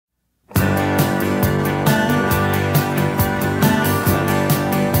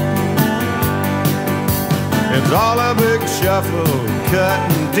There's all a big shuffle, cut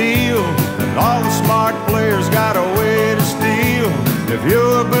and deal, and all the smart players got a way to steal. If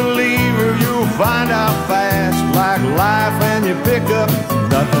you're a believer, you'll find out fast. Like life and you pick up,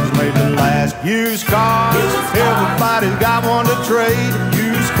 nothing's made to last. Used cars, everybody's got one to trade.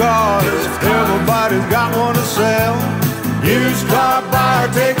 Used cars, everybody's got one to sell. Used car buyer,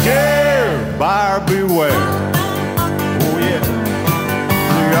 take care, buyer beware. Oh yeah,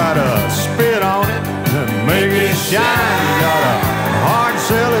 you gotta spit on it and make it shine. You gotta hard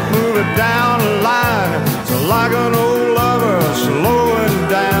sell it, move it down the line. So like an old lover slowing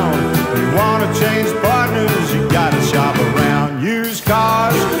down. If you wanna change partners, you gotta shop around. Used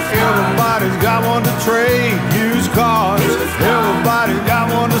cars, everybody's got one to trade. Used cars, everybody's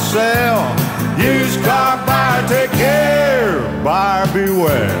got one to sell. Used car buyer, take care, buyer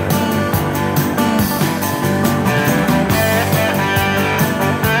beware.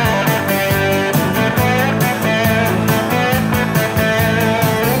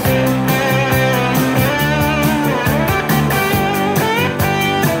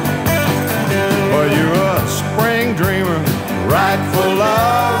 Well, you're a spring dreamer, right for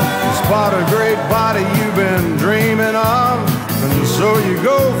love. You spot a great body you've been dreaming of, and so you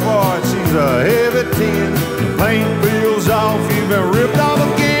go for it. She's a heavy 10. The paint peels off, you've been ripped off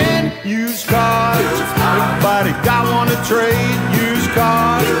again. Used cars, everybody got one to trade. Used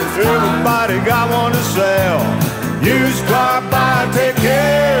cars, everybody got one to sell. Used car buyer, take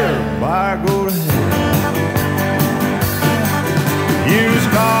care, buyer go to hell. Used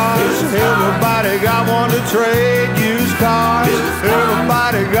cars, everybody got one to trade. Used cars,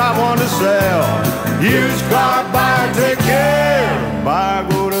 everybody got one to sell. Used car buyer, take care, buyer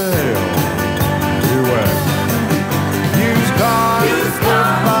go to hell. Beware. Used cars,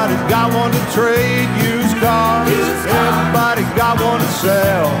 everybody's got one to trade. Used cars, everybody got one to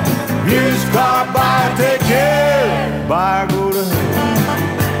sell. Used car buyer, take care, buyer go to hell.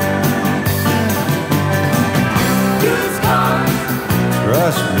 Used cars,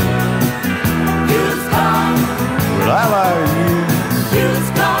 trust me. Used cars, but I like